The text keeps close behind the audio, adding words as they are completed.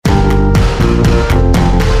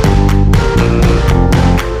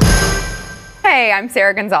Hey, I'm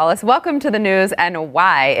Sarah Gonzalez. Welcome to the news and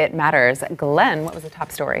why it matters. Glenn, what was the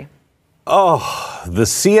top story? Oh, the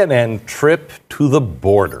CNN trip to the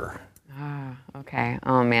border. Okay.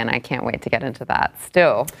 Oh, man, I can't wait to get into that.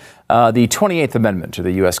 Stu. The 28th Amendment to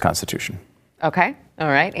the U.S. Constitution. Okay. All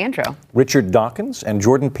right. Andrew. Richard Dawkins and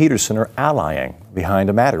Jordan Peterson are allying behind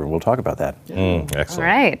a matter. We'll talk about that. Excellent. All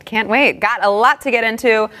right. Can't wait. Got a lot to get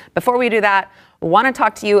into. Before we do that, want to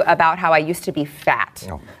talk to you about how I used to be fat.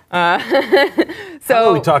 Oh. How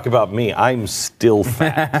do we talk about me? I'm still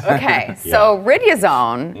fat. Okay, so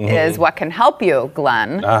Riduzone is what can help you,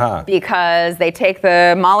 Glenn, because they take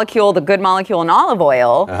the molecule, the good molecule in olive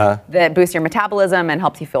oil that boosts your metabolism and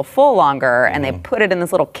helps you feel full longer, and they put it in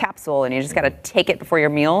this little capsule, and you just got to take it before your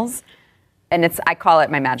meals. And I call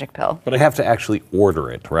it my magic pill. But I have to actually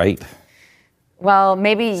order it, right? Well,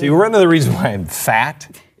 maybe. See, one of the reasons why I'm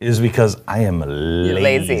fat is because I am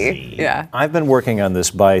lazy. Yeah. I've been working on this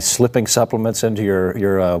by slipping supplements into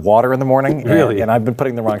your water in the morning. Really? And I've been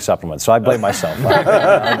putting the wrong supplements, so I blame myself.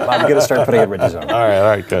 I'm going to start putting in Riduzone. All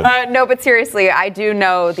right, good. No, but seriously, I do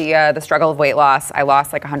know the struggle of weight loss. I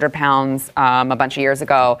lost like 100 pounds a bunch of years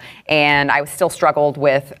ago, and I still struggled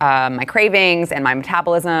with my cravings, and my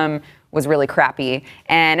metabolism was really crappy.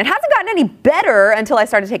 And it hasn't gotten any better until I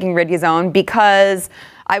started taking Riduzone because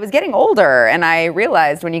I was getting older, and I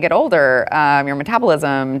realized when you get older, your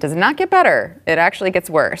metabolism does not get better. It actually gets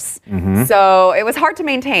worse. So it was hard to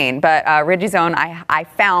maintain, but Riduzone I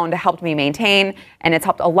found helped me maintain, and it's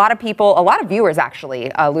helped a lot of people, a lot of viewers actually,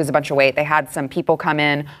 lose a bunch of weight. They had some people come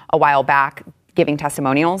in a while back giving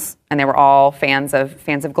testimonials, and they were all fans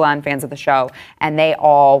of Glenn, fans of the show, and they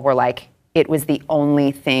all were like, it was the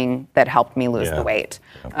only thing that helped me lose the weight.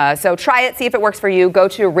 So try it, see if it works for you. Go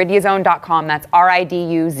to riduzone.com. That's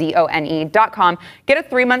riduzone.com. Get a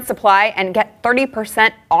 3-month supply and get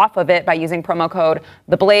 30% off of it by using promo code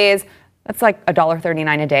TheBlaze. That's like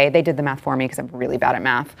 $1.39 a day. They did the math for me because I'm really bad at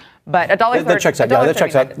math. But $1.39. That checks out. Yeah, that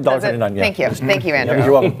checks out. $1.39. Yeah. Thank you, Andrew.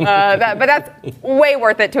 You're welcome. But that's way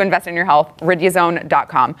worth it to invest in your health.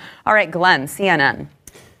 Riduzone.com. All right, Glenn, CNN.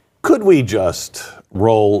 Could we just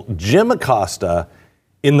roll Jim Acosta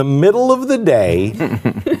in the middle of the day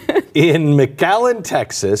in McAllen,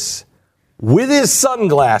 Texas, with his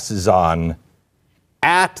sunglasses on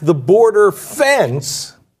at the border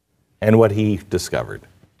fence and what he discovered?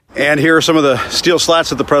 And here are some of the steel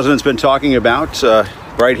slats that the president's been talking about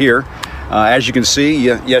right here. As you can see,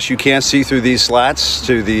 yes, you can see through these slats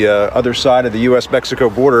to the other side of the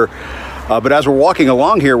U.S.-Mexico border. But as we're walking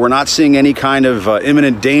along here, we're not seeing any kind of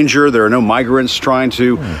imminent danger. There are no migrants trying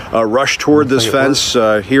to rush toward this fence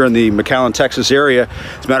here in the McAllen, Texas area.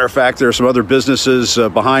 As a matter of fact, there are some other businesses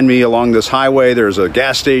behind me along this highway. There's a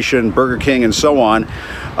gas station, Burger King, and so on.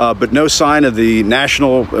 But no sign of the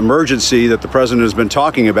national emergency that the president has been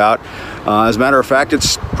talking about. As a matter of fact,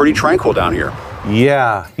 it's pretty tranquil down here.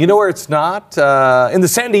 Yeah. You know where it's not? In the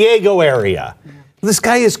San Diego area. This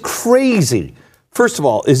guy is crazy. First of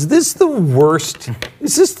all, is this the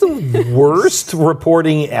worst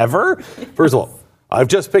reporting ever? First of all, I've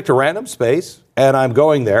just picked a random space and I'm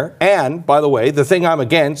going there. And by the way, the thing I'm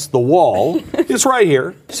against, the wall, is right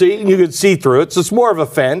here. See, you can see through it. So it's more of a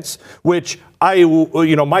fence, which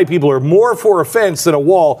my people are more for a fence than a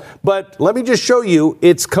wall. But let me just show you,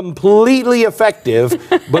 it's completely effective.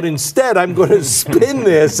 But instead, I'm going to spin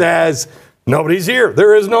this as nobody's here.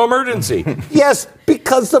 There is no emergency. Yes,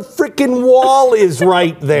 because the freaking wall is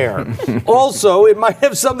right there. Also, it might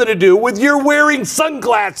have something to do with you're wearing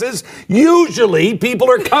sunglasses. Usually, people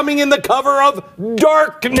are coming in the cover of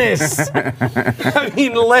darkness. I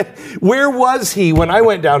mean, where was he when I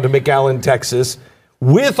went down to McAllen, Texas,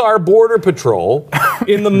 with our border patrol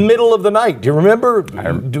in the middle of the night? Do you remember?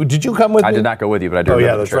 Did you come with me? I did not go with you, but I do. Oh,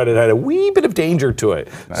 yeah, that's right. It had a wee bit of danger to it.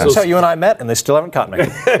 That's how you and I met, and they still haven't caught me.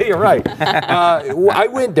 You're right. I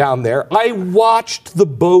went down there. I watched the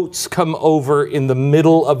boats come over in the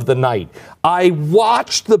middle of the night. I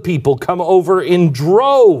watched the people come over in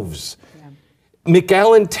droves. Yeah.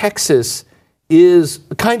 McAllen, Texas is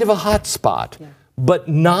kind of a hot spot, but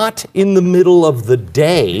not in the middle of the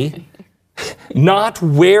day. Not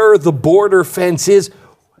where the border fence is,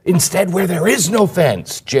 instead where there is no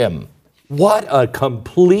fence, Jim. What a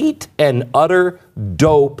complete and utter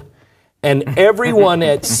dope. And everyone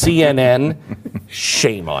at CNN,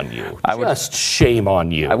 shame on you. Just shame on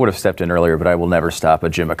you. I would have stepped in earlier, but I will never stop a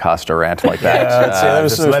Jim Acosta rant like that.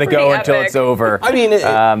 Just let it go until it's over. I mean,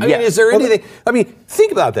 is there anything? I mean,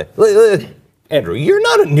 think about that. Andrew, you're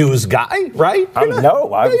not a news guy, right?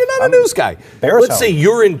 No, you're not a news guy. Let's say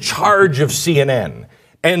you're in charge of CNN,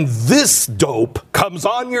 and this dope comes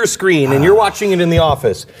on your screen and you're watching it in the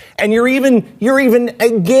office and you're even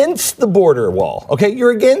against the border wall. Okay,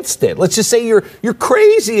 you're against it. Let's just say you're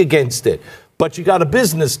crazy against it, but you got a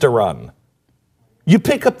business to run. You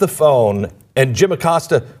pick up the phone and Jim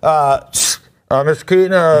Acosta, Mr.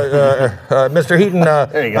 Keaton, Mr. Heaton.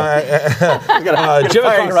 There you go. Jim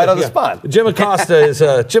Acosta, right on the spot. Jim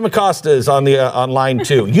Acosta is on line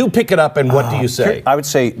 2. You pick it up, and what do you say? I would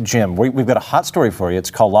say, Jim, we've got a hot story for you. It's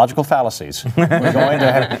called logical fallacies. We're going to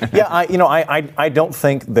have, I don't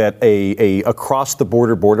think that a across the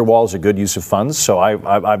border wall is a good use of funds. So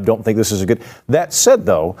I don't think this is a good. That said,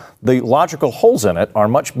 though, the logical holes in it are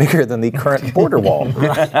much bigger than the current border wall.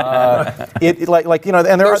 And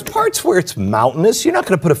there's parts where it's mountainous. You're not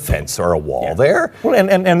going to put a fence or a wall there. Well,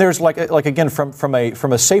 and there's like again from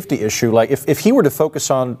a safety issue. Like if he were to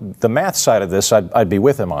focus on the math side of this, I'd be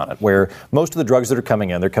with him on it. Where most of the drugs that are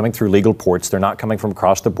coming in, they're coming through legal ports. They're not coming from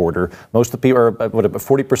across the border. Most of the people are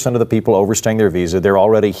 40% of the people overstaying their visa. They're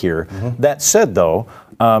already here. Mm-hmm. That said, though,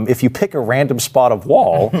 if you pick a random spot of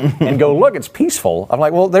wall and go look, it's peaceful. I'm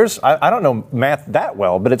like, well, I don't know math that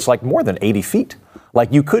well, but it's like more than 80 feet.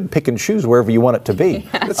 Like you could pick and choose wherever you want it to be.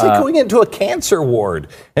 It's like going into a cancer ward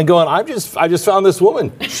and going, I just found this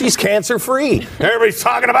woman. She's cancer free. Everybody's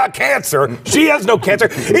talking about cancer. She has no cancer.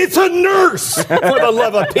 It's a nurse, for the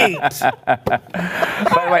love of Pete.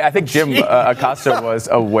 By the way, I think Jim Acosta was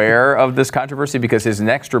aware of this controversy because his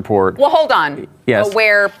next report. Well, hold on. Yes.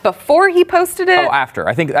 Aware before he posted it? Oh, after.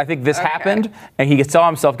 I think this happened, and he saw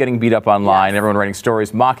himself getting beat up online. Yes. Everyone writing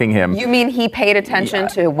stories mocking him. You mean he paid attention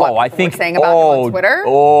to what people were saying about him on Twitter?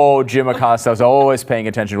 Jim Acosta is always paying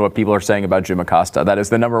attention to what people are saying about Jim Acosta. That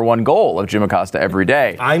is the number one goal of Jim Acosta every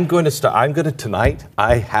day. Tonight,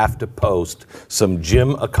 I have to post some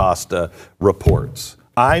Jim Acosta reports.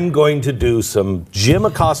 I'm going to do some Jim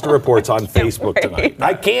Acosta reports on Facebook tonight.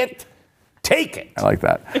 I can't take it. I like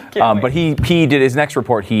that. But he did his next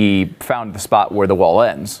report. He found the spot where the wall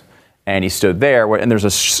ends. And he stood there, and there's a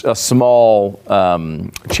small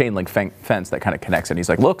chain link fence that kind of connects it. And he's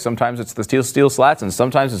like, look, sometimes it's the steel slats, and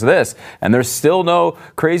sometimes it's this. And there's still no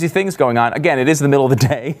crazy things going on. Again, it is the middle of the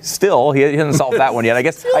day. Still, he hasn't solved that one yet.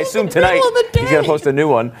 I assume tonight he's going to post a new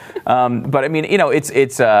one. But I mean, it's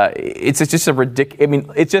just a ridiculous. I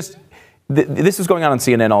mean, it's just. This was going on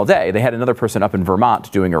CNN all day. They had another person up in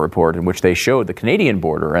Vermont doing a report in which they showed the Canadian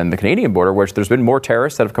border, which there's been more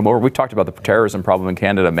terrorists that have come over. We've talked about the terrorism problem in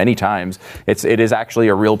Canada many times. It is actually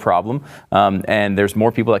a real problem, and there's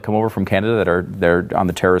more people that come over from Canada that are they're on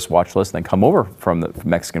the terrorist watch list than come over from the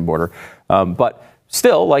Mexican border. But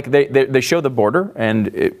still, like they show the border, and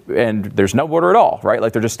there's no border at all, right?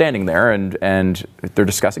 Like they're just standing there, and they're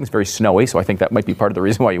discussing. It's very snowy, so I think that might be part of the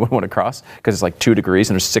reason why you wouldn't want to cross, because it's like 2 degrees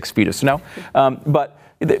and there's 6 feet of snow. But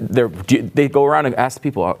they go around and ask the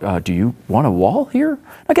people, do you want a wall here?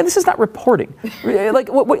 Again, this is not reporting. Like,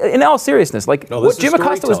 in all seriousness, what Jim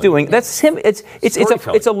Acosta was doing, that's him. It's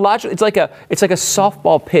a logical. It's like a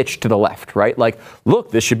softball pitch to the left, right? Like,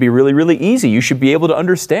 look, this should be really, really easy. You should be able to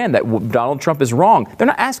understand that Donald Trump is wrong. They're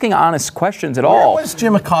not asking honest questions at all. Where was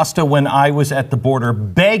Jim Acosta when I was at the border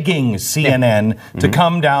begging CNN to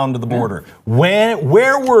come down to the border?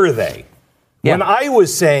 Where were they? Yeah. When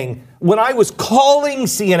I was calling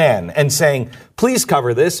CNN and saying, please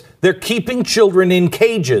cover this, they're keeping children in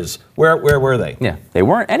cages. Where were they? Yeah, they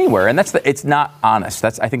weren't anywhere. And it's not honest.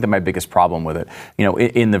 That's, I think, my biggest problem with it. You know,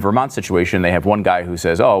 in the Vermont situation, they have one guy who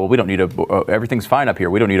says, oh, well, we don't need everything's fine up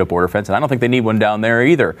here. We don't need a border fence. And I don't think they need one down there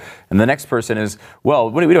either. And the next person is,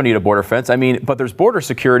 well, we don't need a border fence. I mean, but there's border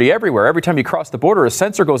security everywhere. Every time you cross the border, a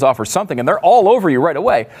sensor goes off or something, and they're all over you right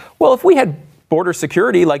away. Well, if we had border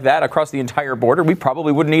security like that across the entire border, we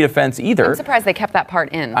probably wouldn't need a fence either. I'm surprised they kept that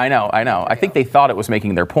part in. I know. I think they thought it was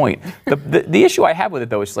making their point. The issue I have with it,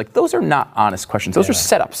 though, is like those are not honest questions. Those are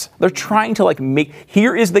setups. They're trying to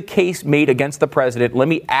here is the case made against the president. Let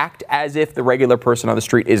me act as if the regular person on the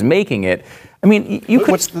street is making it. I mean, you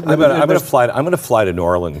could. I'm going to fly to New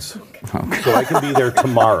Orleans, so I can be there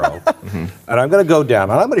tomorrow, and I'm going to go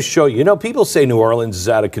down, and I'm going to show you. You know, people say New Orleans is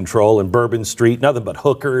out of control, and Bourbon Street, nothing but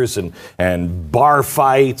hookers and bar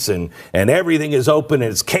fights, and everything is open,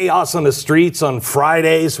 and it's chaos on the streets on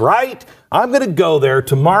Fridays, right? I'm going to go there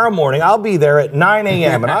tomorrow morning. I'll be there at 9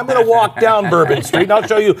 a.m. and I'm going to walk down Bourbon Street and I'll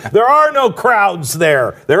show you there are no crowds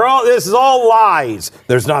there. This is all lies.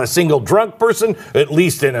 There's not a single drunk person, at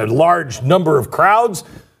least in a large number of crowds.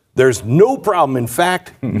 There's no problem. In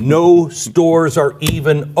fact, no stores are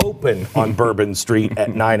even open on Bourbon Street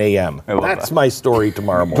at 9 a.m. That's my story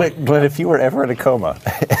tomorrow morning. But if you were ever in a coma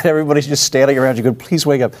and everybody's just standing around you going, please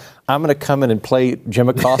wake up, I'm going to come in and play Jim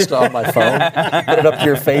Acosta on my phone, put it up to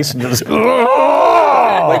your face and just,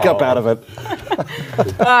 wake up out of it.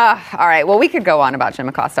 All right. Well, we could go on about Jim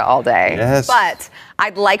Acosta all day. Yes. But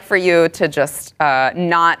I'd like for you to just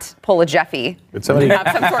not pull a Jeffy. Could somebody Have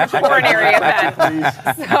some sort of coronary event.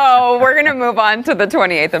 So we're going to move on to the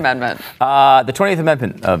 28th Amendment. The 28th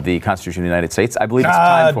Amendment of the Constitution of the United States, I believe it's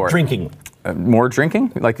time for it. drinking? More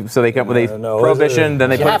drinking? Like, so they no, prohibition, then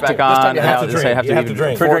they put it back on. You have to drink. You have to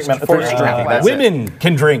drink. Forced drinking. That's it. Women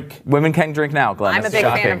can drink. Women can drink now, Glenn. I'm a That's big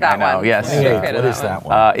fan shocking. of that I know, one. yes. I'm a big fan of What is that that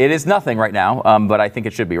one? It is nothing right now, but I think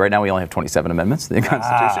it should be. Right now, we only have 27 amendments to the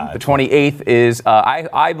Constitution. The 28th is,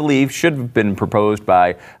 I believe, should have been proposed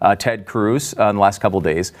by Ted Cruz in the last couple of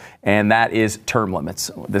days, and that is term limits.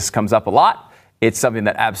 This comes up a lot. It's something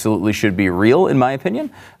that absolutely should be real, in my opinion.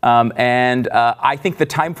 And I think the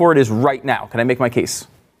time for it is right now. Can I make my case?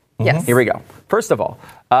 Yes. Here we go. First of all,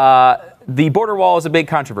 the border wall is a big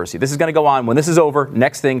controversy. This is going to go on. When this is over,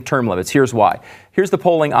 next thing, term limits. Here's why. Here's the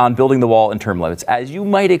polling on building the wall and term limits. As you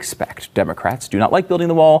might expect, Democrats do not like building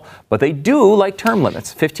the wall, but they do like term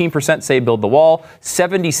limits. 15% say build the wall.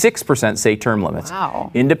 76% say term limits. Wow.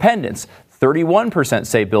 Independents. 31%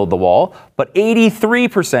 say build the wall, but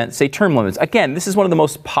 83% say term limits. Again, this is one of the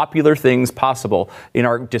most popular things possible in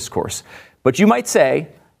our discourse. But you might say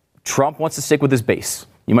Trump wants to stick with his base.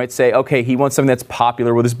 You might say, okay, he wants something that's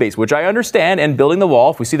popular with his base, which I understand. And building the wall,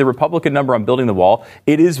 if we see the Republican number on building the wall,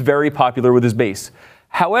 it is very popular with his base.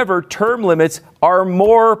 However, term limits are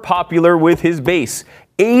more popular with his base.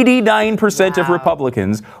 89% of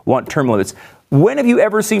Republicans want term limits. When have you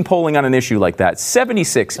ever seen polling on an issue like that?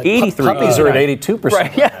 76, 83. Puppies are at 82%.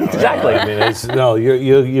 Right, yeah, exactly. I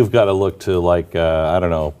mean, you've got to look to I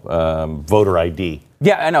don't know, voter ID.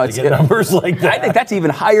 Yeah, I know. It's Get numbers like that. I think that's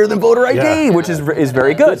even higher than voter ID, Yeah. which is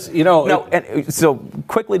very good. It's, So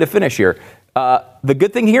quickly to finish here, the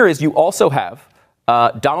good thing here is you also have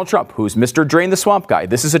Donald Trump, who's Mr. Drain the Swamp guy.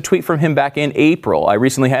 This is a tweet from him back in April. I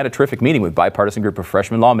recently had a terrific meeting with a bipartisan group of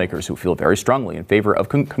freshman lawmakers who feel very strongly in favor of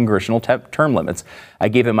congressional term limits. I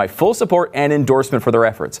gave him my full support and endorsement for their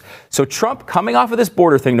efforts. So Trump, coming off of this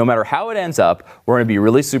border thing, no matter how it ends up, we're going to be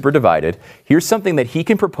really super divided. Here's something that he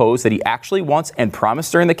can propose that he actually wants and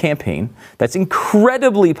promised during the campaign that's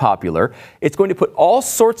incredibly popular. It's going to put all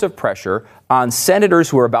sorts of pressure on senators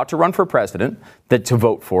who are about to run for president to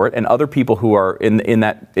vote for it, and other people who are in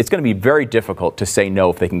that. It's going to be very difficult to say no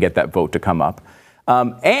if they can get that vote to come up.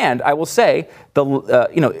 And I will say,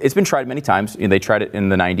 it's been tried many times. They tried it in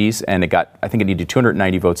the 90s, and I think it needed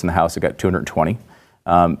 290 votes in the House. It got 220.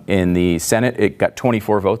 In the Senate, it got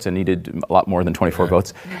 24 votes and needed a lot more than 24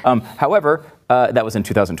 votes. However, that was in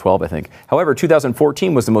 2012, I think. However,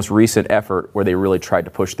 2014 was the most recent effort where they really tried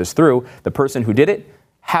to push this through. The person who did it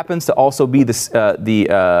happens to also be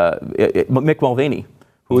Mick Mulvaney,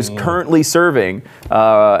 who is currently serving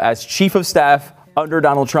as chief of staff under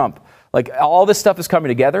Donald Trump. Like, all this stuff is coming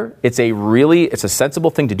together. It's a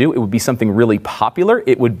sensible thing to do. It would be something really popular.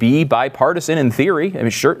 It would be bipartisan in theory. I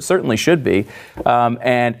mean, certainly should be.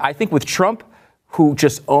 And I think with Trump, who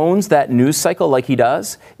just owns that news cycle like he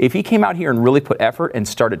does, if he came out here and really put effort and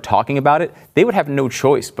started talking about it, they would have no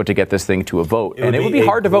choice but to get this thing to a vote. And it would be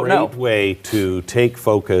hard to vote no. It would be a great way to take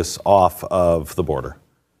focus off of the border.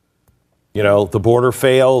 You know, the border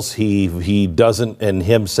fails, he doesn't, and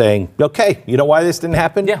him saying, okay, you know why this didn't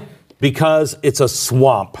happen? Yeah. Because it's a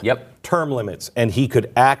swamp. Yep. Term limits. And he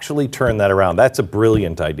could actually turn that around. That's a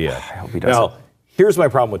brilliant idea. I hope he does. Now, here's my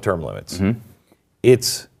problem with term limits. Mm-hmm.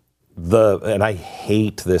 It's and I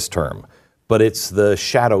hate this term, but it's the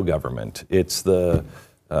shadow government. It's the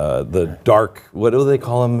dark, what do they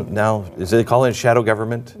call them now? Is they calling it shadow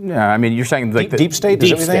government? Yeah, I mean, you're saying like deep state?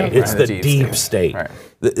 Deep state. It's the deep state. Right.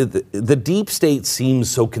 The deep state seems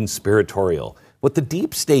so conspiratorial. What the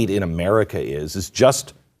deep state in America is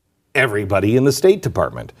just everybody in the State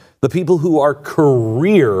Department. The people who are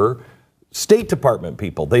career State Department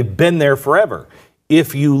people. They've been there forever.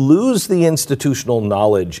 If you lose the institutional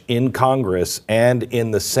knowledge in Congress and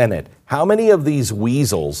in the Senate, how many of these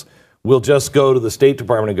weasels will just go to the State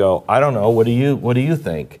Department and go, I don't know, what do you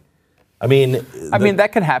think? I mean,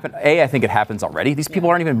 that can happen. A, I think it happens already. These people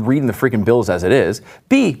aren't even reading the freaking bills as it is.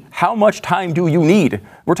 B, how much time do you need?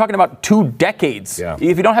 We're talking about 2 decades. Yeah.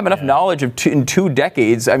 If you don't have enough knowledge in 2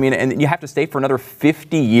 decades, I mean, and you have to stay for another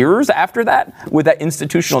 50 years after that with that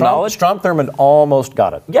institutional knowledge. Strom Thurmond almost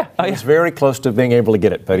got it. Yeah. He was very close to being able to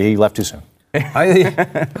get it, but he left too soon.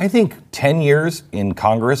 I think 10 years in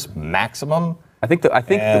Congress maximum. I think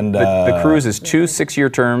the Cruz is 2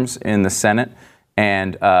 6-year terms in the Senate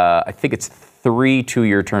and I think it's 3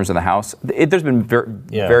 2-year terms in the House. There's been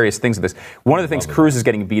various things of this. One of the things Cruz is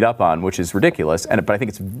getting beat up on, which is ridiculous, but I think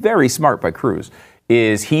it's very smart by Cruz,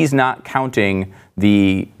 is he's not counting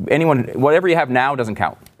whatever you have now doesn't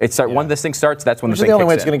count. When this thing starts, that's when the thing kicks in. The only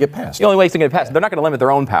way it's going to get passed. The only way it's going to get passed. They're not going to limit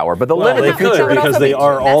their own power, but they'll limit they the future. could, because they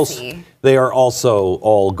are messy. also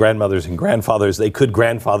all grandmothers and grandfathers. They could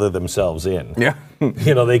grandfather themselves in. Yeah.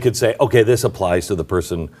 They could say, okay, this applies to the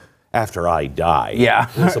person after I die. Yeah.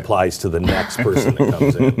 This applies to the next person that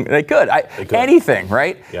comes in. They could. Anything,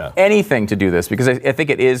 right? Yeah. Anything to do this, because I think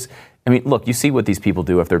it is. I mean, look, you see what these people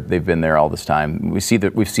do if they've been there all this time. We've seen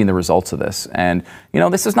the results of this, and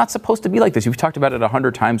this is not supposed to be like this. You've talked about it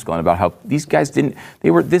 100 times, Glenn, about how these guys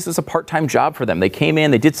this is a part-time job for them. They came in,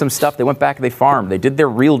 they did some stuff, they went back, they farmed, they did their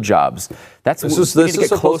real jobs. This is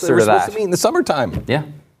supposed to be in the summertime. Yeah.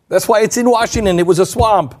 That's why it's in Washington. It was a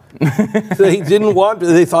swamp.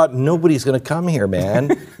 They thought, nobody's going to come here,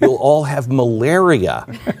 man. You'll all have malaria.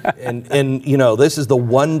 And this is the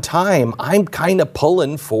one time I'm kind of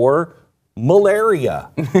pulling for malaria.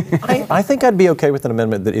 I think I'd be okay with an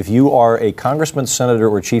amendment that if you are a congressman, senator,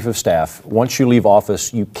 or chief of staff, once you leave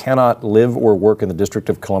office, you cannot live or work in the District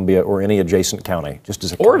of Columbia or any adjacent county, just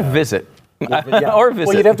as a or visit. Or visit.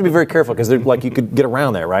 Well, you'd have to be very careful because you could get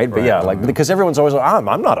around there, right? But because everyone's always like,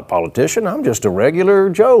 I'm not a politician. I'm just a regular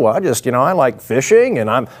Joe. I just, I like fishing, and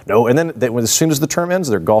and then as soon as the term ends,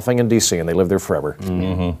 they're golfing in D.C. and they live there forever.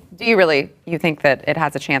 Mm-hmm. Do you think that it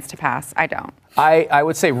has a chance to pass? I don't. I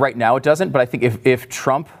would say right now it doesn't, but I think if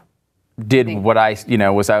Trump did what I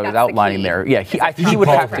was outlining there. Yeah, he would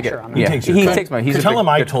have to get. Yeah, he takes my. He's tell him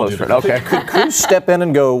I told you. Okay. Could Cruz step in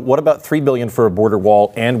and go, what about $3 billion for a border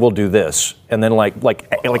wall, and we'll do this, and then add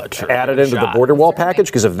it into the border wall package?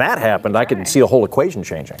 Because if that happened, I could see a whole equation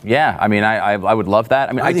changing. Yeah, I mean, I would love that.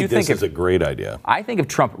 I mean, I do think this is a great idea. I think if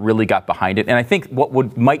Trump really got behind it, and I think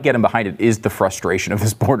what might get him behind it is the frustration of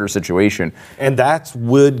this border situation, and that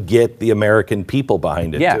would get the American people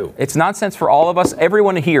behind it too. Yeah, it's nonsense for all of us.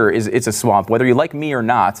 Everyone here it's a swamp, whether you like me or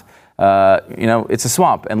not. It's a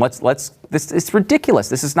swamp, and it's ridiculous.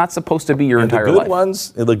 This is not supposed to be your entire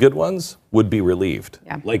life. The good ones would be relieved.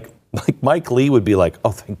 Yeah. Like Mike Lee would be like,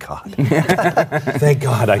 oh, thank God. Thank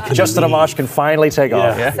God I can Justin Amash can finally take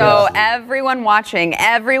off. Yeah. So everyone watching,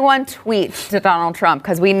 everyone tweet to Donald Trump,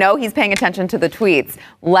 because we know he's paying attention to the tweets.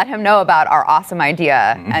 Let him know about our awesome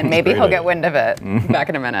idea, and maybe he'll get wind of it. Back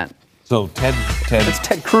in a minute. So Ted. It's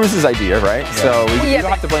Ted Cruz's idea, right? Yeah. So you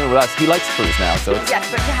don't have to blame it with us. He likes Cruz now. So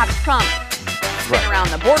yes, but to have Trump spin around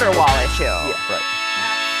the border wall issue. Yeah, right.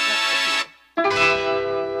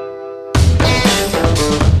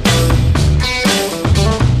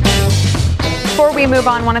 Before we move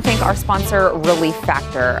on, I want to thank our sponsor, Relief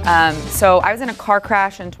Factor. So I was in a car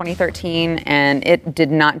crash in 2013, and it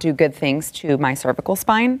did not do good things to my cervical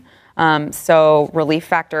spine. So Relief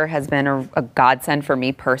Factor has been a godsend for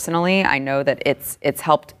me personally. I know that it's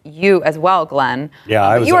helped you as well, Glenn.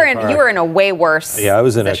 Yeah, you were in a way worse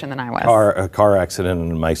position than I was. A car accident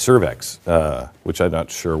in my cervix, which I'm not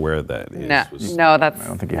sure where that is. No, that's. I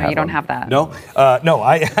don't think you don't have that. No, no.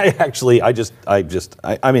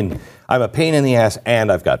 I'm a pain in the ass,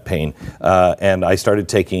 and I've got pain, and I started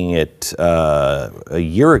taking it a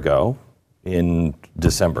year ago in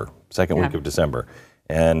December, second week of December.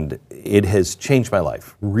 And it has changed my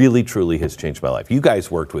life. Really, truly has changed my life. You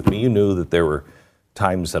guys worked with me. You knew that there were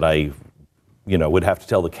times that I, would have to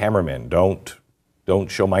tell the cameraman, don't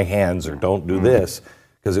show my hands or don't do this,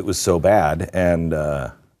 because it was so bad. And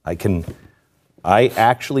I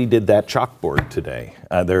actually did that chalkboard today.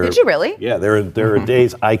 Did you really? Yeah, there are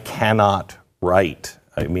days I cannot write.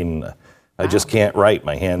 I mean, I just can't write.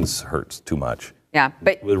 My hands hurts too much. Yeah,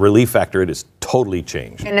 but with Relief Factor, it has totally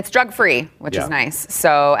changed. And it's drug-free, which is nice.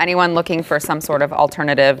 So anyone looking for some sort of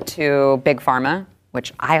alternative to Big Pharma,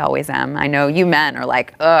 which I always am. I know you men are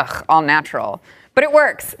like, ugh, all natural. But it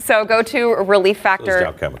works. So go to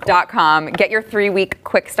relieffactor.com. Get your 3-week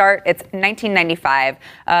quick start. It's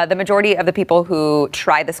 $19.95. The majority of the people who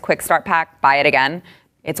try this quick start pack buy it again.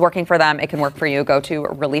 It's working for them. It can work for you. Go to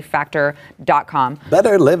relieffactor.com.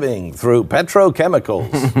 Better living through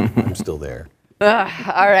petrochemicals. I'm still there.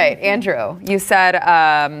 All right, Andrew, you said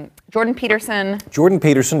Jordan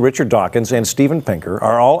Peterson, Richard Dawkins, and Steven Pinker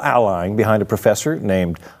are all allying behind a professor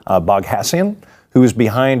named Boghassian, who is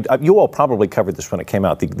behind, you all probably covered this when it came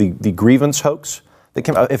out, the grievance hoax that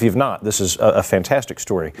came out. If you've not, this is a fantastic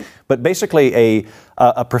story. But basically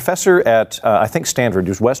a professor at, I think, Stanford,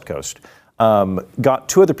 who's West Coast, got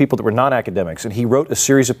two other people that were non-academics, and he wrote a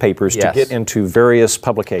series of papers to get into various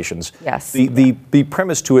publications. Yes. The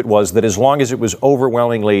premise to it was that as long as it was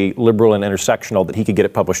overwhelmingly liberal and intersectional, that he could get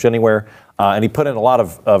it published anywhere. And he put in a lot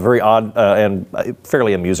of very odd and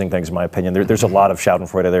fairly amusing things, in my opinion. There's a lot of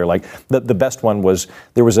Schadenfreude there. Like the best one was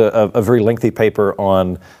there was a very lengthy paper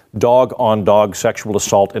on dog sexual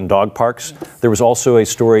assault in dog parks. There was also a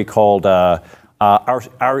story called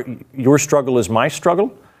Your Struggle is My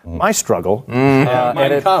Struggle. My Struggle.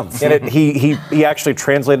 Mein Kampf. And he actually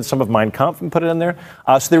translated some of Mein Kampf and put it in there.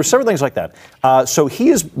 So there were several things like that. So he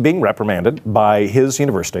is being reprimanded by his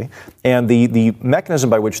university, and the mechanism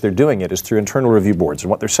by which they're doing it is through internal review boards. And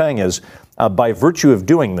what they're saying is, by virtue of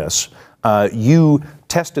doing this, you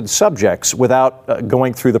tested subjects without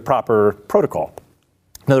going through the proper protocol.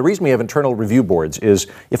 Now, the reason we have internal review boards is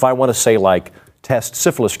if I want to say, like, test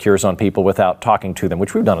syphilis cures on people without talking to them,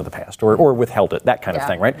 which we've done in the past, or withheld it, that kind of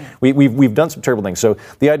thing, right? We've done some terrible things. So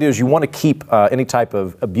the idea is you want to keep any type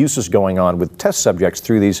of abuses going on with test subjects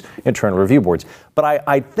through these internal review boards. But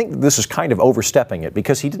I think this is kind of overstepping it,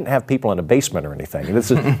 because he didn't have people in a basement or anything.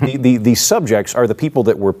 This is, the subjects are the people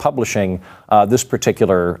that were publishing this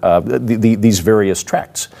particular, these various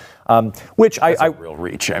tracts. Which That's a real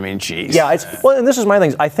reach. I mean, geez. Yeah, well, and this is my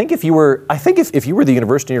thing. I think if you were the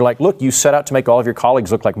university and you're like, look, you set out to make all of your colleagues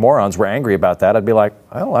look like morons, we're angry about that, I'd be like,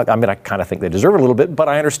 well, I mean, I kind of think they deserve it a little bit, but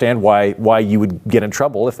I understand why you would get in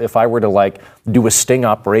trouble if I were to, like, do a sting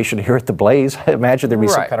operation here at the Blaze. I imagine there'd be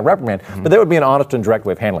some kind of reprimand. Mm-hmm. But that would be an honest and direct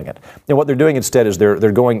way of handling it. And what they're doing instead is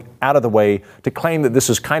they're going out of the way to claim that this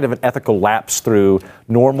is kind of an ethical lapse through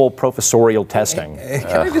normal professorial testing.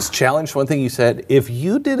 Can I just challenge one thing you said? If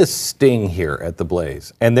you did a sting here at the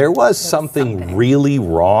Blaze and there was something really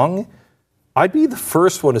wrong, I'd be the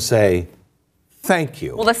first one to say, thank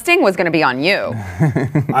you. Well, the sting was going to be on you.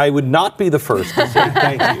 I would not be the first to say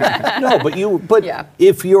thank you. No, but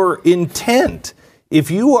if your intent,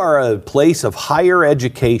 if you are a place of higher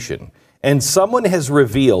education and someone has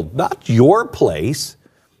revealed not your place,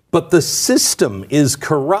 but the system is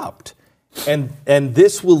corrupt, and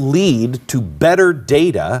this will lead to better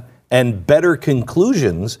data and better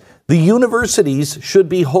conclusions, the universities should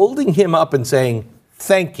be holding him up and saying,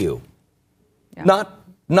 thank you. Yeah.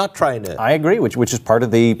 Not trying to. I agree, which is part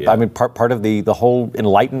of the. Yeah. I mean, part of the whole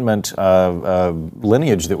Enlightenment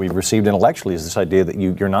lineage that we've received intellectually is this idea that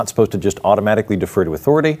you're not supposed to just automatically defer to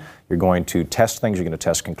authority. You're going to test things. You're going to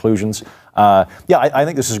test conclusions. I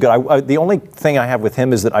think this is good. The only thing I have with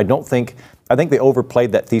him is that I think they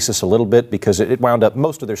overplayed that thesis a little bit, because it wound up,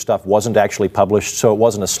 most of their stuff wasn't actually published, so it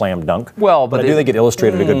wasn't a slam dunk. Well, but I do think it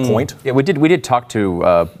illustrated a good point. Yeah, we did talk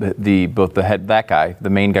to both the head, that guy, the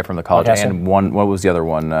main guy from the college, and one. What was the other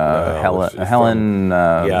one? Helen.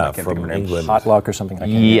 From England. Hotluck or something like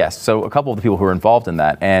that. Yes. So a couple of the people who were involved in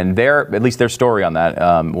that, and at least their story on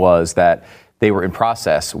that was that they were in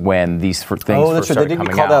process when these things first started coming out. They didn't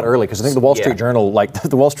get called out early, because I think the Wall Street Journal,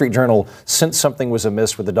 the Wall Street Journal, sensed something was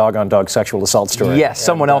amiss with the dog-on-dog sexual assault story. Yes,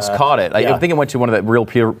 someone else caught it. I think it went to one of the real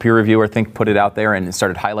peer reviewer, I think, put it out there and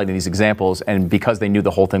started highlighting these examples. And because they knew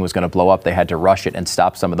the whole thing was going to blow up, they had to rush it and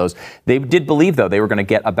stop some of those. They did believe, though, they were going to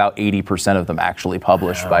get about 80% of them actually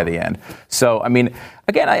published by the end. So, I mean,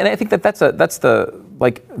 again, I think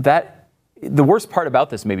the worst part about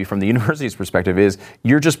this, maybe from the university's perspective, is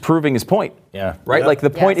you're just proving his point. Yeah. Right? Yep. Like, the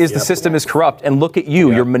point is the system is corrupt, and look at you.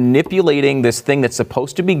 Yep. You're manipulating this thing that's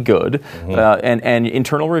supposed to be good, and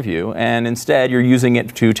internal review, and instead you're using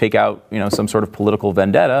it to take out, some sort of political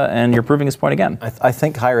vendetta, and you're proving his point again. I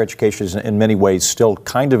think higher education is in many ways still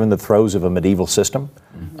kind of in the throes of a medieval system,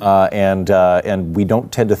 and we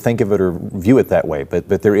don't tend to think of it or view it that way,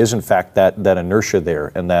 but there is in fact that inertia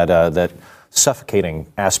there, and that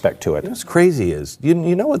suffocating aspect to it. What's crazy is, you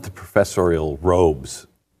know what the professorial robes,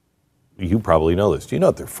 you probably know this, do you know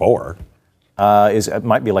what they're for? It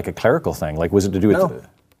might be like a clerical thing, like was it to do with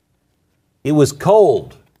it was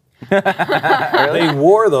cold. They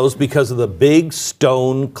wore those because of the big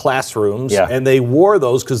stone classrooms, and they wore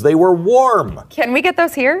those because they were warm. Can we get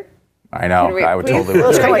those here? I know. I would totally.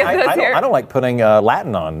 I don't like putting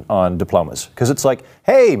Latin on diplomas, because it's like,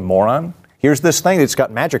 hey, moron, here's this thing that's got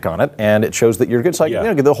magic on it, and it shows that you're good. It's like,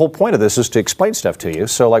 the whole point of this is to explain stuff to you.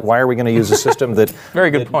 So, like, why are we going to use a system that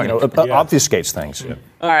obfuscates things? Yeah.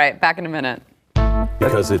 All right, back in a minute.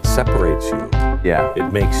 Because it separates you. Yeah.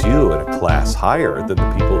 It makes you in a class higher than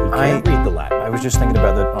the people who can't read the Latin. I was just thinking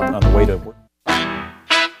about that on the way to work.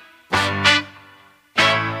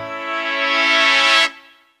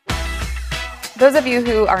 Those of you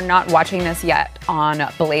who are not watching this yet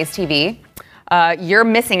on Blaze TV, you're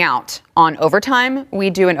missing out on overtime. We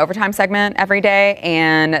do an overtime segment every day,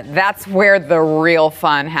 and that's where the real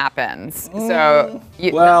fun happens. So,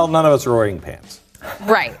 Well, none of us are wearing pants.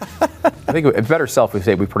 right. I think it's better self we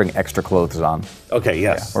say we're putting extra clothes on. Okay,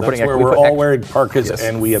 yes. We're That's putting- where we we're put all ex- wearing parkas Yes.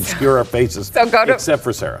 and we obscure our faces, So go to- except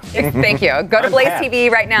for Sarah. Thank you. Go to Blaze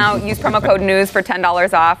TV right now. Use promo code NEWS for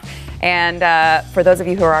 $10 off. And for those of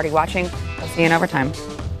you who are already watching, we'll see you in overtime.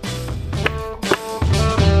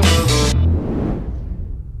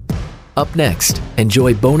 Up next,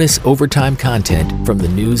 enjoy bonus overtime content from the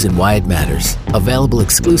news and why it matters. Available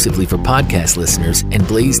exclusively for podcast listeners and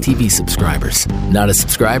Blaze TV subscribers. Not a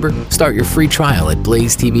subscriber? Start your free trial at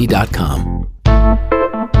blazetv.com.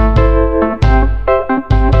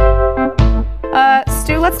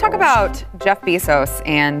 Stu, let's talk about Jeff Bezos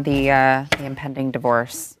and the impending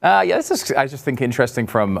divorce. This is, I just think, interesting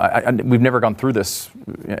from, we've never gone through this,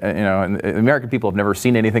 and American people have never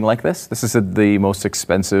seen anything like this. This is the most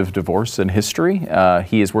expensive divorce in history.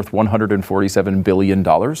 He is worth $147 billion,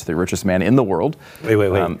 the richest man in the world.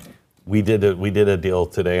 Wait. We did a deal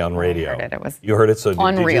today on radio. I heard it. It was You heard it? So did you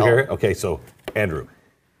unreal. hear it? Okay, so Andrew,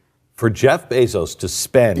 for Jeff Bezos to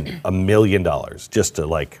spend $1 million just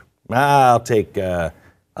to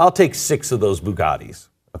I'll take 6 of those Bugattis.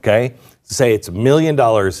 Okay, say it's $1 million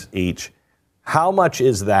each. How much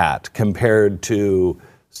is that compared to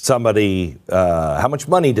somebody? How much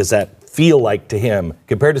money does that feel like to him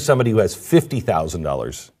compared to somebody who has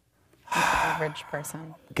 $50,000? Average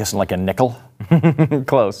person. Guessing like a nickel.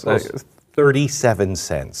 Close. 37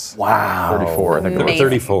 cents. Wow. 34, I think. Amazing.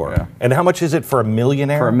 34. Yeah. And how much is it for a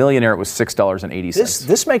millionaire? For a millionaire, it was $6.80.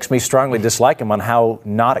 This makes me strongly dislike him on how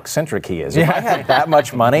not eccentric he is. If I had that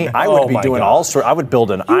much money, I would be my doing God. all sorts. I would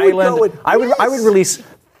build an You would island. go and- I would yes. release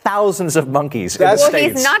thousands of monkeys in the Well,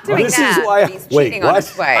 States. He's not doing This is that. why- He's wait, cheating on what?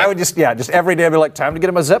 his way. I would just every day I'd be like, time to get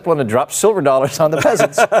him a Zeppelin and drop silver dollars on the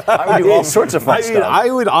peasants. I would do all sorts of fun stuff. I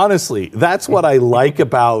would honestly, that's what I like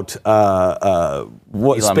about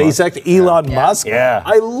SpaceX, Elon Musk. Yeah.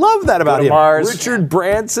 I love that about to him. Mars. Richard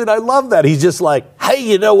Branson, I love that. He's just like, hey,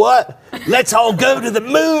 you know what? Let's all go to the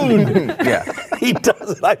moon. Yeah. He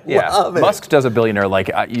does it. I love it. Musk does a billionaire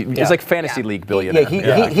he's like fantasy league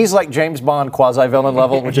billionaire. He's like James Bond quasi-villain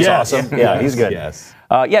level, which is Yes. awesome. Yeah, he's good. Yes.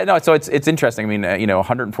 So it's interesting. I mean,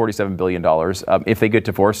 $147 billion. If they get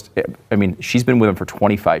divorced, I mean, she's been with him for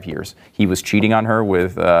 25 years. He was cheating on her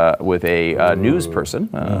with a news person,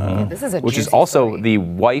 This is a which is juicy also story. the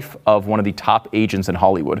wife of one of the top agents in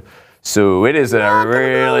Hollywood. So it is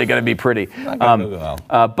really going to be pretty.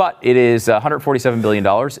 But it is $147 billion.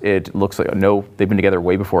 It looks like they've been together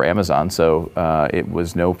way before Amazon, so it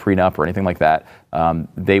was no prenup or anything like that.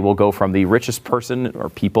 They will go from the richest person or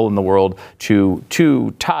people in the world to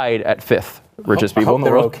tied at fifth richest people in the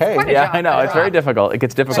they're world. okay. Quite a Yeah, job, I know. quite a It's very job. difficult. It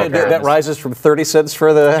gets difficult. That rises from 30 cents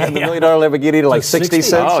for the million dollar Lamborghini to like 60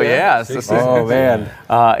 cents. Oh, yeah. Oh, man.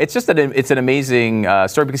 It's just it's an amazing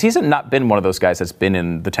story because he's not been one of those guys that's been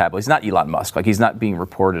in the tabloids. He's not Elon Musk. He's not being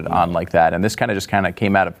reported on like that. And this kind of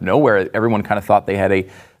came out of nowhere. Everyone kind of thought they had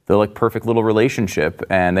the perfect little relationship,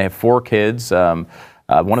 and they have 4 kids. One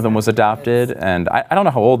of them was adopted, and I don't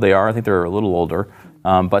know how old they are. I think they're a little older,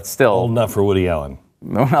 but still. Old enough for Woody Allen.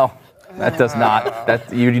 Well, that does not.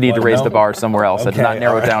 That you need to raise the bar somewhere else. That does not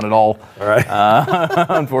narrow it down at all. All right.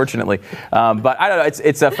 Unfortunately, but I don't know.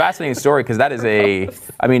 It's a fascinating story because that is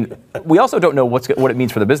I mean, we also don't know what it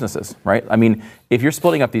means for the businesses, right? I mean, if you're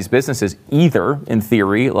splitting up these businesses, either in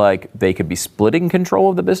theory, like they could be splitting control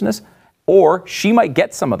of the business. Or she might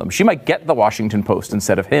get some of them. She might get the Washington Post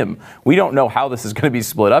instead of him. We don't know how this is going to be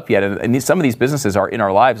split up yet. And some of these businesses are in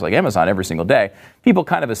our lives, like Amazon, every single day. People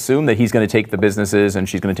kind of assume that he's going to take the businesses and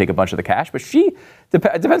she's going to take a bunch of the cash. But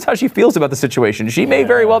it depends how she feels about the situation. She may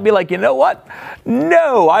very well be like, you know what?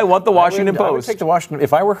 No, I want the Washington Post. I would take the Washington.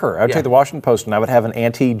 If I were her, I would take the Washington Post and I would have an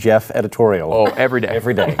anti-Jeff editorial. Oh, every day.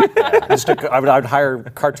 Every day. I would hire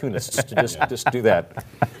cartoonists to just do that.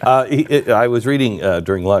 I was reading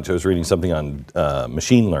during lunch. I was reading something on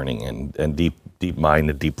machine learning and deep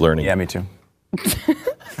mind and deep learning. Yeah, me too.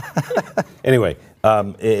 Anyway,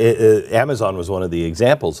 Amazon was one of the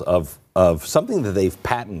examples of something that they've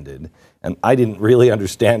patented, and I didn't really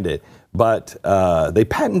understand it, but they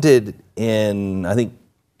patented in, I think,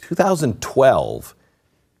 2012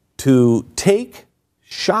 to take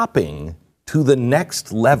shopping to the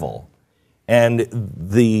next level. And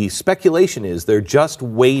the speculation is they're just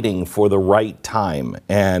waiting for the right time.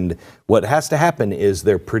 And what has to happen is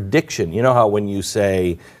their prediction. You know how when you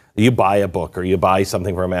say, you buy a book or you buy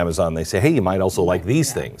something from Amazon, they say, hey, you might also like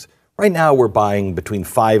these things. Right now, we're buying between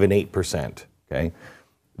 5 and 8%. Okay,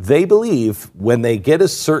 they believe when they get a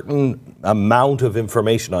certain amount of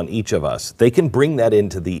information on each of us, they can bring that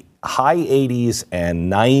into the high 80s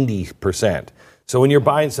and 90%. So when you're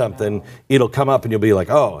buying something, it'll come up and you'll be like,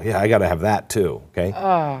 oh, yeah, I got to have that too, okay?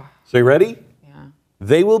 So you ready? Yeah.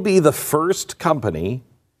 They will be the first company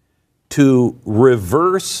to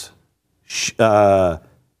reverse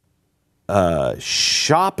shopping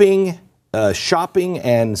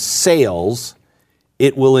and sales.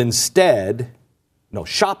 It will instead, no,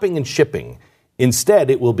 shopping and shipping. Instead,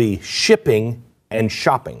 it will be shipping and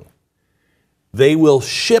shopping. They will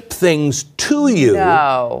ship things to you,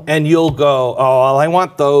 and you'll go, oh, well, I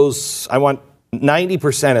want those. I want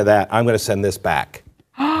 90% of that. I'm going to send this back.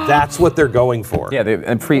 That's what they're going for. Yeah,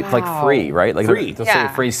 and free, like free, right? Like Free. They'll say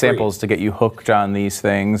free samples to get you hooked on these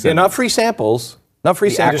things. Yeah, not free samples. Not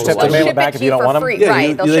free samples. just have to They'll mail ship it back to if you don't want them? free. Yeah,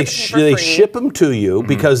 Right, they'll ship it to you for free. ship them to you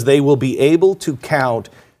because they will be able to count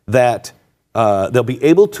that. They'll be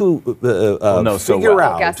able to figure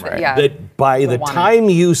out Guess it, yeah. that by the time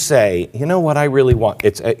you say, you know what I really want,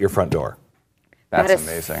 it's at your front door. That's That is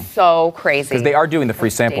amazing. so crazy. Because they are doing the free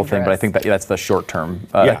sample thing, but I think that's the short term.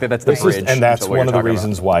 That's the bridge. And that's to what one of you're the talking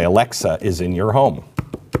reasons why Alexa is in your home.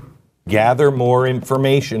 Gather more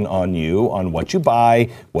information on you, on what you buy,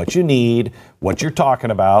 what you need, what you're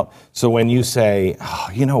talking about. So when you say, oh,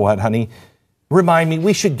 you know what, honey, remind me,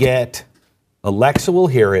 we should get, Alexa will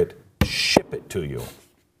hear it, ship it to you.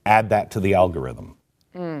 Add that to the algorithm.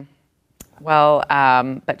 Well,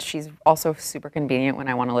 but she's also super convenient when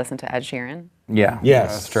I want to listen to Ed Sheeran. Yeah.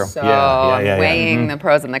 Yes. That's true. So Yeah. weighing the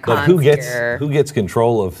pros and the cons But who here. gets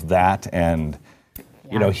control of that? And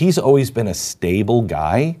you know, he's always been a stable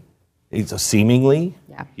guy. He's seemingly,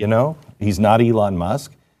 he's not Elon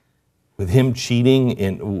Musk. With him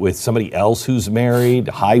cheating with somebody else who's married,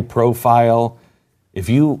 high profile. If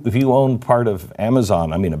you own part of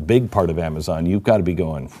Amazon, I mean a big part of Amazon, you've got to be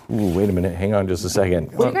going, ooh, wait a minute, hang on just a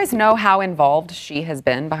second. Do you guys know how involved she has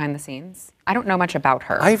been behind the scenes? I don't know much about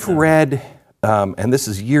her. I've read, and this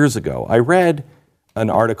is years ago, I read an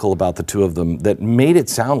article about the two of them that made it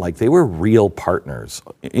sound like they were real partners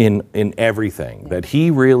in everything. That he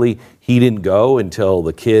didn't go until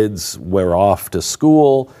the kids were off to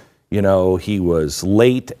school. You know, he was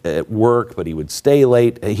late at work, but he would stay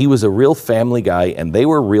late. He was a real family guy, and they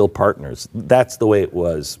were real partners. That's the way it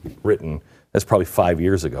was written. That's probably 5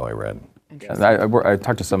 years ago, I read. I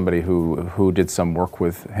talked to somebody who did some work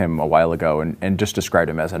with him a while ago and just described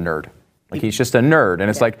him as a nerd. Like, he's just a nerd. And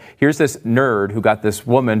it's like, here's this nerd who got this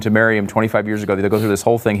woman to marry him 25 years ago. They go through this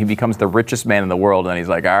whole thing. He becomes the richest man in the world, and he's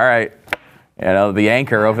like, all right. You know, the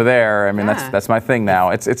anchor over there. I mean, that's my thing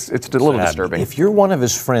now. It's a little disturbing. If you're one of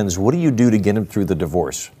his friends, what do you do to get him through the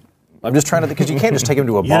divorce? I'm just trying to, because you can't just take him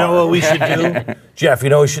to a bar. You know what we should do? Jeff, you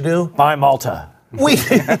know what we should do? Buy Malta. We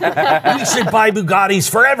should buy Bugattis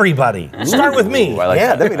for everybody. Start with me.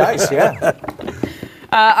 That'd be nice, yeah.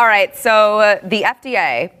 All right, so the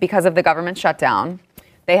FDA, because of the government shutdown,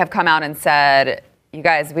 they have come out and said, you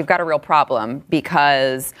guys, we've got a real problem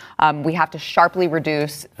because we have to sharply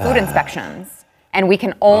reduce food inspections. And we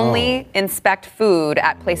can only inspect food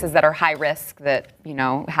at places that are high risk, that,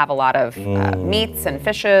 have a lot of meats and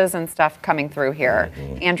fishes and stuff coming through here.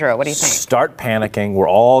 Andrew, what do you think? Start panicking. We're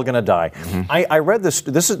all going to die. I read this.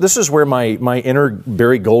 This is where my inner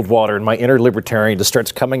Barry Goldwater and my inner libertarian just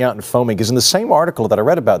starts coming out and foaming. Because in the same article that I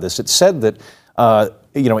read about this, it said that,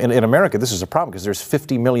 in America, this is a problem because there's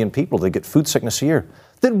 50 million people that get food sickness a year.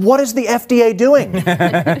 Then what is the FDA doing?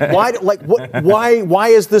 Why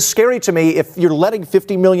is this scary to me if you're letting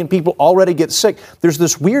 50 million people already get sick? There's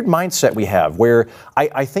this weird mindset we have where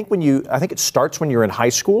I think it starts when you're in high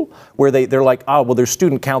school, where they're like, oh, well, there's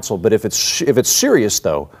student council, but if it's serious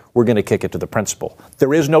though, we're going to kick it to the principal.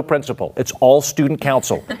 There is no principal. It's all student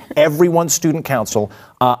council. Everyone's student council.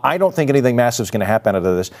 I don't think anything massive is going to happen out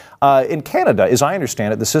of this. In Canada, as I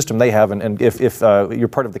understand it, the system they have, and if you're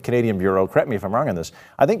part of the Canadian Bureau, correct me if I'm wrong on this,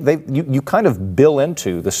 I think you kind of bill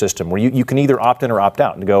into the system where you can either opt in or opt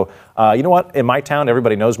out and go, you know what, in my town,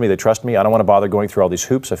 everybody knows me, they trust me, I don't want to bother going through all these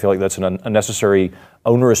hoops. I feel like that's an unnecessary,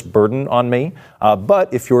 onerous burden on me.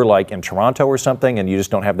 But if you're like in Toronto or something and you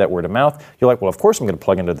just don't have that word of mouth, you're like, well, of course I'm going to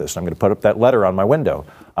plug into this. I'm going to put up that letter on my window.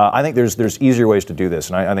 I think there's easier ways to do this,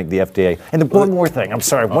 and I think the FDA. And one more thing. I'm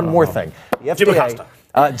sorry. One more thing. The FDA, Jim Acosta.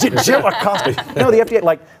 Jim Acosta. No, the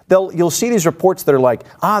FDA, you'll see these reports that are like,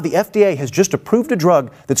 the FDA has just approved a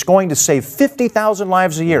drug that's going to save 50,000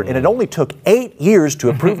 lives a year, and it only took 8 years to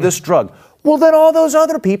approve this drug. Well, then all those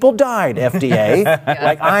other people died, FDA.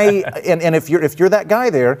 And if you're that guy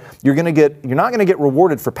there, you're not going to get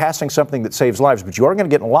rewarded for passing something that saves lives, but you are going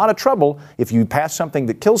to get in a lot of trouble if you pass something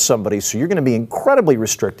that kills somebody. So you're going to be incredibly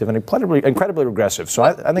restrictive and incredibly regressive. So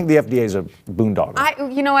I think the FDA is a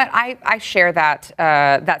boondoggle. You know what? I share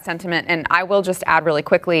that sentiment, and I will just add really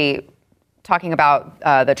quickly, talking about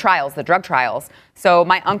the drug trials. So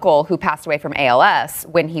my uncle, who passed away from ALS,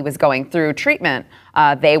 when he was going through treatment,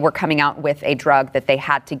 they were coming out with a drug that they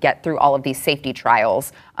had to get through all of these safety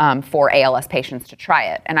trials for ALS patients to try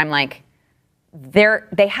it. And I'm like,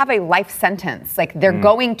 they have a life sentence. Like, they're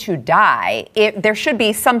going to die. There should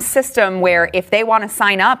be some system where if they want to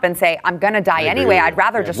sign up and say, I'm going to die anyway, I'd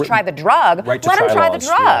rather just try the drug, let them try the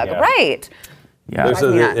drug. Right. Yeah.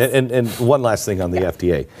 And one last thing on the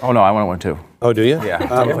FDA. Oh no, I want one too. Oh, do you? Yeah.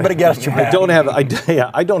 Everybody gets your back.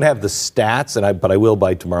 I don't have the stats, but I will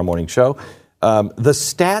by tomorrow morning's show. The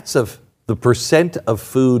stats of the percent of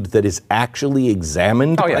food that is actually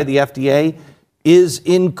examined by the FDA is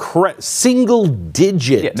single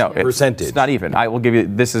digit percentage. It's not even. I will give you.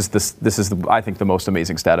 This is I think the most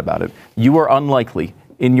amazing stat about it. You are unlikely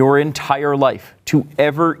in your entire life to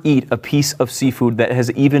ever eat a piece of seafood that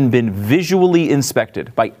has even been visually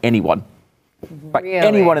inspected by anyone. By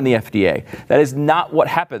anyone in the FDA. That is not what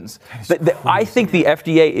happens. I think the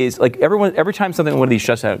FDA is like every time one of these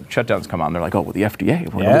shutdowns come on, they're like, oh, well, the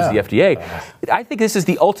FDA. What is the FDA? I think this is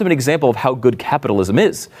the ultimate example of how good capitalism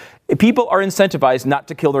is. People are incentivized not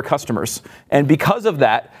to kill their customers. And because of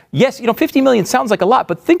that, yes, 50 million sounds like a lot,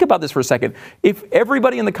 but think about this for a second. If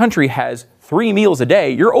everybody in the country has 3 meals a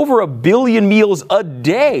day, you're over 1 billion meals a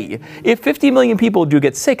day. If 50 million people do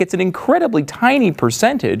get sick, it's an incredibly tiny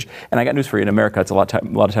percentage. And I got news for you, in America, it's a lot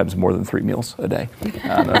of times more than 3 meals a day. I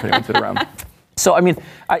don't know if anyone's been around. So, I mean,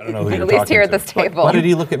 at least here at this table. Why did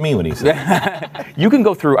he look at me when he said that? You can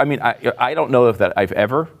go through, I don't know if that I've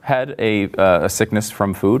ever had a sickness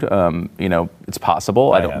from food. It's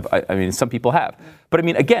possible. I mean, some people have. But I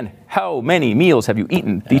mean, again, how many meals have you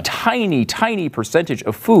eaten? The tiny, tiny percentage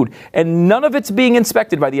of food, and none of it's being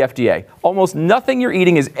inspected by the FDA. Almost nothing you're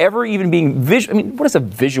eating is ever even being what is a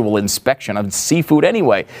visual inspection of seafood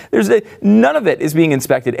anyway? None of it is being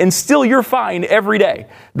inspected, and still you're fine every day.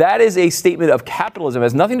 That is a statement of capitalism. It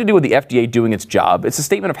has nothing to do with the FDA doing its job. It's a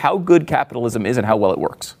statement of how good capitalism is and how well it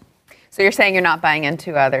works. So you're saying you're not buying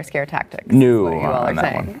into their scare tactics? No, what you all are on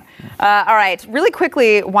that saying. one. All right, really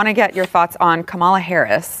quickly, want to get your thoughts on Kamala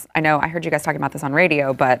Harris. I know I heard you guys talking about this on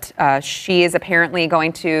radio, but she is apparently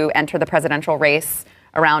going to enter the presidential race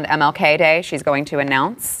around MLK Day. She's going to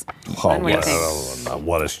announce.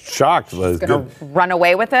 What a shock. She's going to run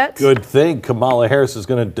away with it. Good thing Kamala Harris is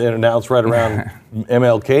going to announce right around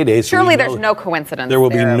MLK Day. Surely there's no coincidence. There will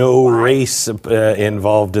be no race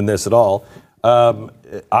involved in this at all.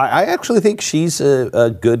 I actually think she's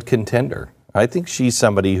a good contender. I think she's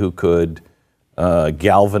somebody who could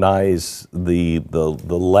galvanize the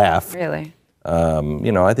left. Really?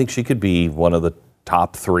 I think she could be one of the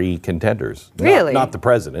top 3 contenders. Really? Not the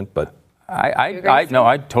president, but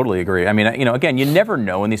I totally agree. I mean, again, you never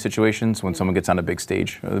know in these situations when someone gets on a big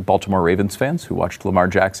stage. Baltimore Ravens fans who watched Lamar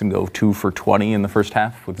Jackson go 2 for 20 in the first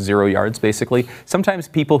half with 0 yards, basically. Sometimes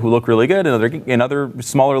people who look really good in other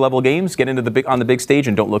smaller level games get into on the big stage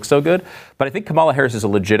and don't look so good. But I think Kamala Harris is a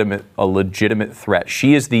legitimate threat.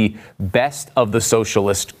 She is the best of the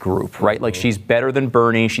socialist group, right? Like, she's better than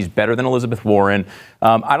Bernie. She's better than Elizabeth Warren.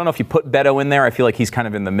 I don't know if you put Beto in there. I feel like he's kind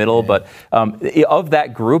of in the middle. But of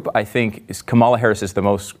that group, I think Kamala Harris is the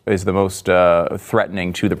most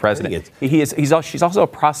threatening to the president. She's also a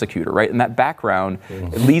prosecutor, right? And that background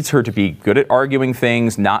leads her to be good at arguing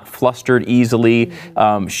things, not flustered easily.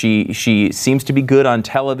 She seems to be good on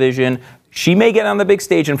television. She may get on the big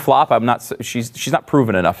stage and flop. She's not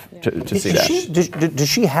proven enough to see that. Does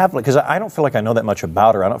she have, because I don't feel like I know that much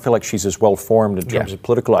about her. I don't feel like she's as well formed in terms of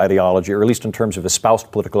political ideology, or at least in terms of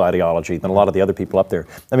espoused political ideology, than a lot of the other people up there.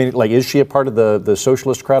 I mean, like, is she a part of the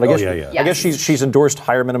socialist crowd? I guess she's endorsed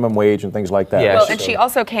higher minimum wage and things like that. Yeah, well, and she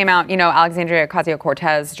also came out, Alexandria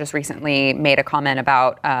Ocasio-Cortez just recently made a comment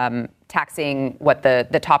about taxing what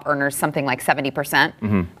the top earners, something like 70%.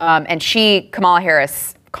 And Kamala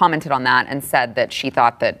Harris commented on that and said that she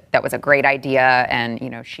thought that was a great idea, and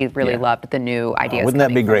she really loved the new ideas. Wouldn't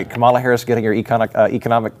that be great? Kamala Harris getting her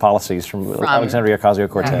economic policies from Alexandria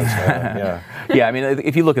Ocasio-Cortez. Yeah, I mean,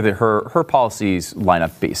 if you look at her policies line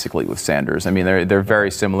up basically with Sanders. I mean, they're very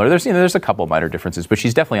similar. There's a couple minor differences, but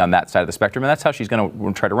she's definitely on that side of the spectrum, and that's how she's going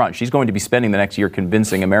to try to run. She's going to be spending the next year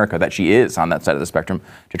convincing America that she is on that side of the spectrum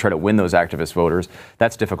to try to win those activist voters.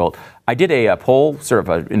 That's difficult. I did a poll, sort of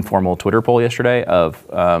an informal Twitter poll yesterday of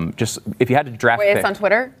just if you had to draft. Wait, it's on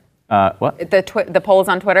Twitter? What? The polls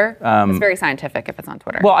on Twitter? It's very scientific if it's on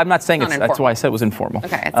Twitter. Well, I'm not saying It's it's not that's why I said it was informal.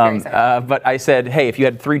 Okay, it's very scientific. But I said, hey, if you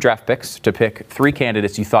had 3 draft picks to pick 3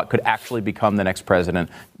 candidates you thought could actually become the next president,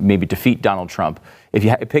 maybe defeat Donald Trump, if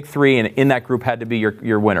you pick 3 and in that group had to be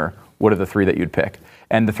your winner, what are the 3 that you'd pick?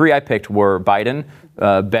 And the 3 I picked were Biden,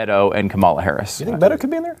 Beto, and Kamala Harris. You think Beto could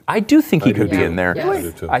be in there? I do think he could be in there. Yes. I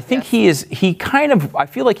do too. I think I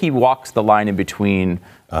feel like he walks the line in between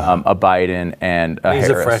a Biden and a He's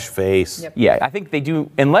Harris. a fresh face. Yep. Yeah, I think they do,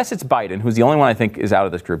 unless it's Biden, who's the only one I think is out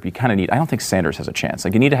of this group, you kind of need, I don't think Sanders has a chance.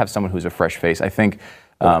 Like, you need to have someone who's a fresh face. I think.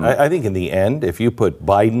 I think in the end, if you put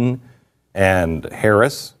Biden and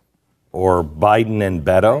Harris or Biden and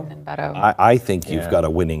Beto, I think you've got a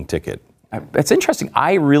winning ticket. It's interesting.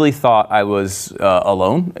 I really thought I was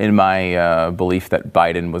alone in my belief that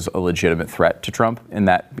Biden was a legitimate threat to Trump, in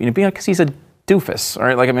that, because he's a doofus, all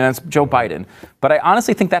right? Like, I mean, that's Joe Biden. But I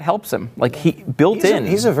honestly think that helps him. Like,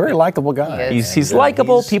 He's a very likable guy. He's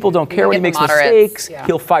likable. People don't care when he makes mistakes. Yeah.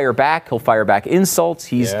 He'll fire back. He'll fire back insults.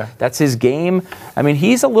 That's his game. I mean,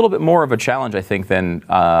 he's a little bit more of a challenge, I think, than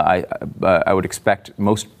I would expect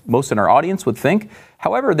most in our audience would think.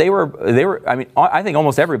 However, they were. I mean, I think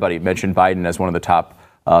almost everybody mentioned Biden as one of the top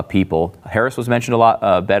people. Harris was mentioned a lot.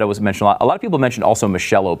 Beto was mentioned a lot. A lot of people mentioned also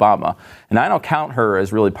Michelle Obama, and I don't count her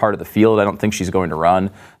as really part of the field. I don't think she's going to run.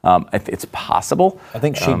 If it's possible, I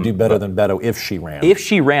think she'd do better than Beto if she ran. If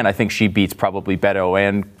she ran, I think she beats probably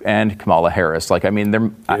Beto and Kamala Harris. Like, I mean,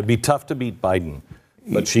 it'd be tough to beat Biden.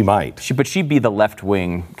 But she might. But she'd be the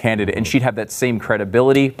left-wing candidate, and she'd have that same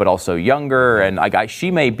credibility, but also younger. And she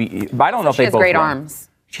may be. But I don't know if they both. She has great run. arms.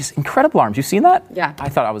 She's incredible arms. You've seen that? Yeah. I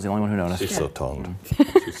thought I was the only one who noticed. She's so toned.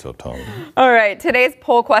 She's so toned. All right. Today's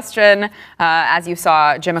poll question, as you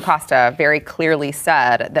saw, Jim Acosta very clearly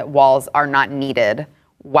said that walls are not needed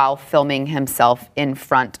while filming himself in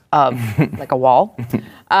front of like a wall.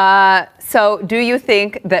 So do you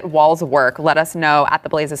think that walls work? Let us know at The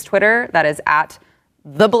Blaze's Twitter. That is at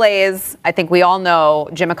The Blaze. I think we all know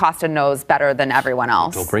Jim Acosta knows better than everyone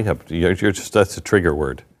else. Don't bring up. You're just, that's a trigger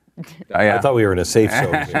word. Yeah. I thought we were in a safe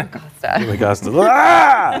zone here. Acosta.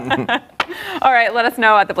 Ah! All right, let us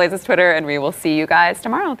know at The Blaze's Twitter, and we will see you guys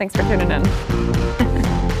tomorrow. Thanks for tuning in.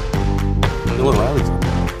 Bill O'Reilly's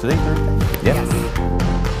on today, Thursday? Yes.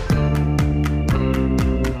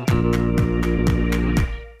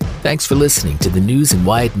 Thanks for listening to the news and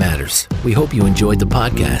why it matters. We hope you enjoyed the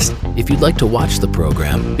podcast. If you'd like to watch the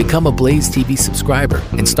program, become a Blaze TV subscriber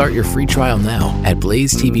and start your free trial now at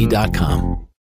blazetv.com.